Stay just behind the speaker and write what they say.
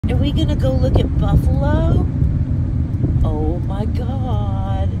Are we gonna go look at Buffalo? Oh my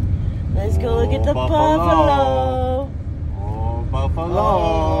God. Let's go look at the buffalo. Oh, buffalo.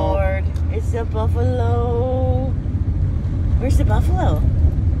 Oh Lord, it's the buffalo. Where's the buffalo?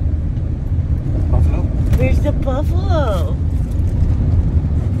 Buffalo? Where's the buffalo?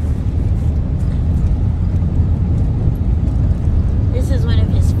 This is one of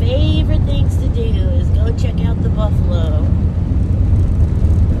his favorite things to do, is go check out the buffalo.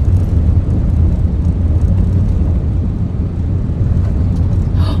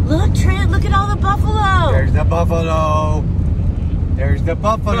 Look, Trent, look at all the buffalo. There's the buffalo. There's the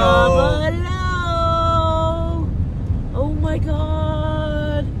buffalo. Buffalo. Oh my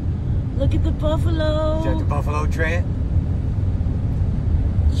God. Look at the buffalo. Is that the buffalo, Trent?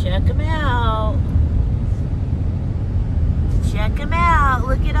 Check him out. Check him out.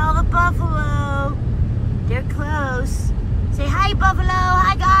 Look at all the buffalo. They're close. Say hi, buffalo.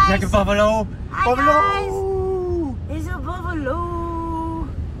 Hi, guys. Check the buffalo. Hi, Buffalo. guys. There's a buffalo.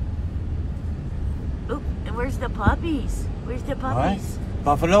 Oop, and where's the puppies? Where's the puppies? What?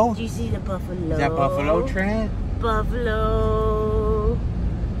 Buffalo? Do you see the buffalo? Is that buffalo, Trent? Buffalo.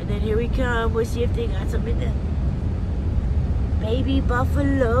 And then here we come. We'll see if they got some in there. Baby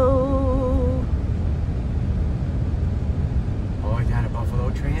buffalo. Oh, is that a buffalo,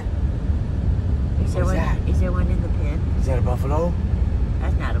 Trent? Is there one in the pen? Is that a buffalo?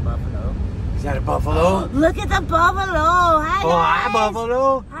 That's not a buffalo. Is that a buffalo? Look at the buffalo. Hi, guys. Oh, hi,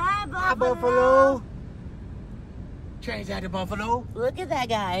 buffalo. Hi, buffalo. Hi, buffalo. Trent, is that a buffalo? Look at that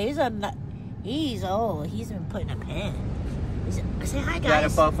guy. He's been putting a pen. Say hi, guys.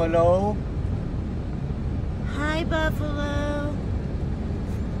 Is that a buffalo? Hi, buffalo.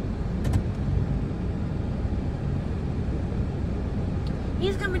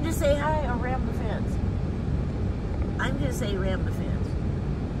 He's coming to say hi or ram the fence. I'm going to say ram the fence.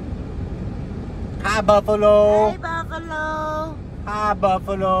 Hi, buffalo. Hi, buffalo. Hi,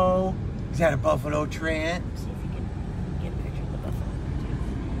 buffalo. Is that a buffalo, Trent? See if you can get a picture of the buffalo.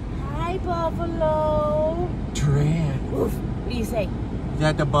 Hi, buffalo. Trent. Woof. What do you say? Is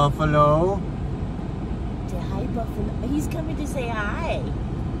that the buffalo? Say hi, buffalo. He's coming to say hi.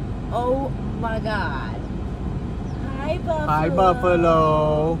 Oh my God. Hi, buffalo. Hi,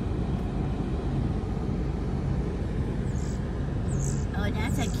 buffalo. Oh,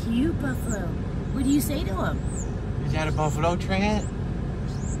 that's a cute buffalo. What do you say to him? Is that a buffalo, Trent?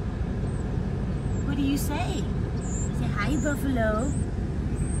 What do you say? Say hi, buffalo.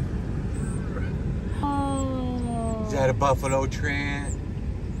 Oh. Is that a buffalo, Trent?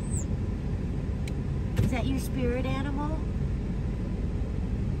 Is that your spirit animal?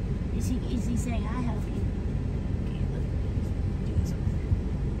 Is he saying hi, Huffy? Okay, look.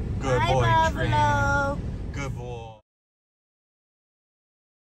 Good Hi, boy, buffalo. Trent.